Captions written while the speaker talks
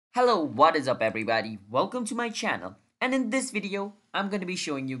Hello, what is up everybody? Welcome to my channel. And in this video, I'm going to be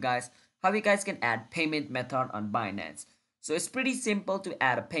showing you guys how you guys can add payment method on Binance. So it's pretty simple to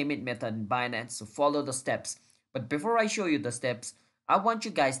add a payment method in Binance, so follow the steps. But before I show you the steps, I want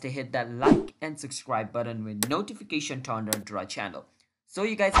you guys to hit that like and subscribe button with notification turned on to our channel, so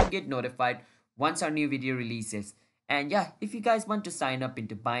you guys can get notified once our new video releases. And yeah, if you guys want to sign up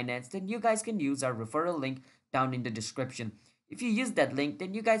into Binance, then you guys can use our referral link down in the description. If you use that link,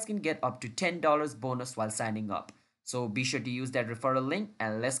 then you guys can get up to $10 bonus while signing up. So be sure to use that referral link,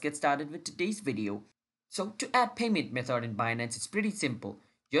 and let's get started with today's video. So to add payment method in Binance, it's pretty simple.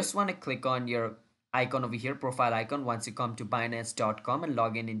 Just want to click on your icon over here, profile icon, once you come to binance.com and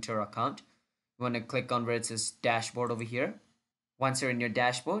log in into your account. You want to click on where it says dashboard over here. Once you're in your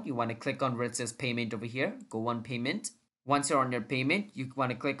dashboard, you want to click on where it says payment over here. Go on payment. Once you're on your payment, you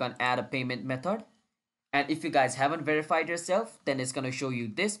want to click on add a payment method. And if you guys haven't verified yourself, then it's going to show you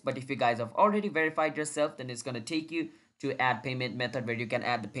this. But if you guys have already verified yourself, then it's going to take you to add payment method, where you can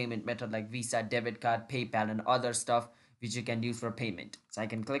add the payment method like Visa, debit card, PayPal, and other stuff which you can use for payment. So I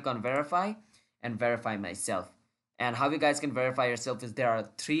can click on verify and verify myself. And how you guys can verify yourself is there are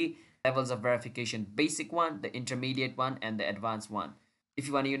three levels of verification: basic one, the intermediate one, and the advanced one. If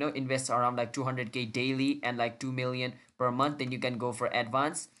you want to invest around like 200k daily and like 2 million per month, then you can go for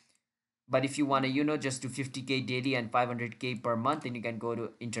advanced. But if you want to just do 50k daily and 500k per month, then you can go to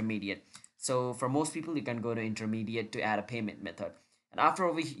intermediate. So for most people, you can go to intermediate to add a payment method. And after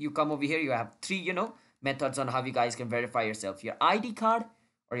you come over here, you have three methods on how you guys can verify yourself: your ID card,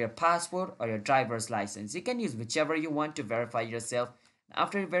 or your passport, or your driver's license. You can use whichever you want to verify yourself.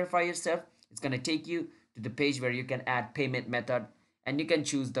 After you verify yourself, it's going to take you to the page where you can add payment method, and you can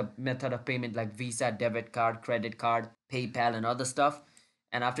choose the method of payment like Visa, debit card, credit card, PayPal, and other stuff.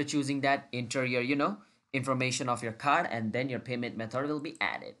 And after choosing that, enter your information of your card, and then your payment method will be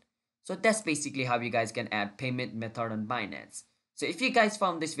added. So that's basically how you guys can add payment method on Binance. So if you guys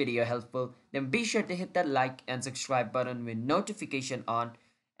found this video helpful, then be sure to hit that like and subscribe button with notification on.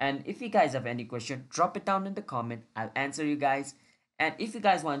 And if you guys have any question, drop it down in the comment. I'll answer you guys. And if you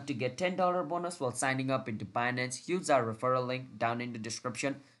guys want to get $10 bonus while signing up into Binance, use our referral link down in the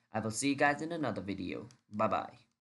description. I will see you guys in another video. Bye bye.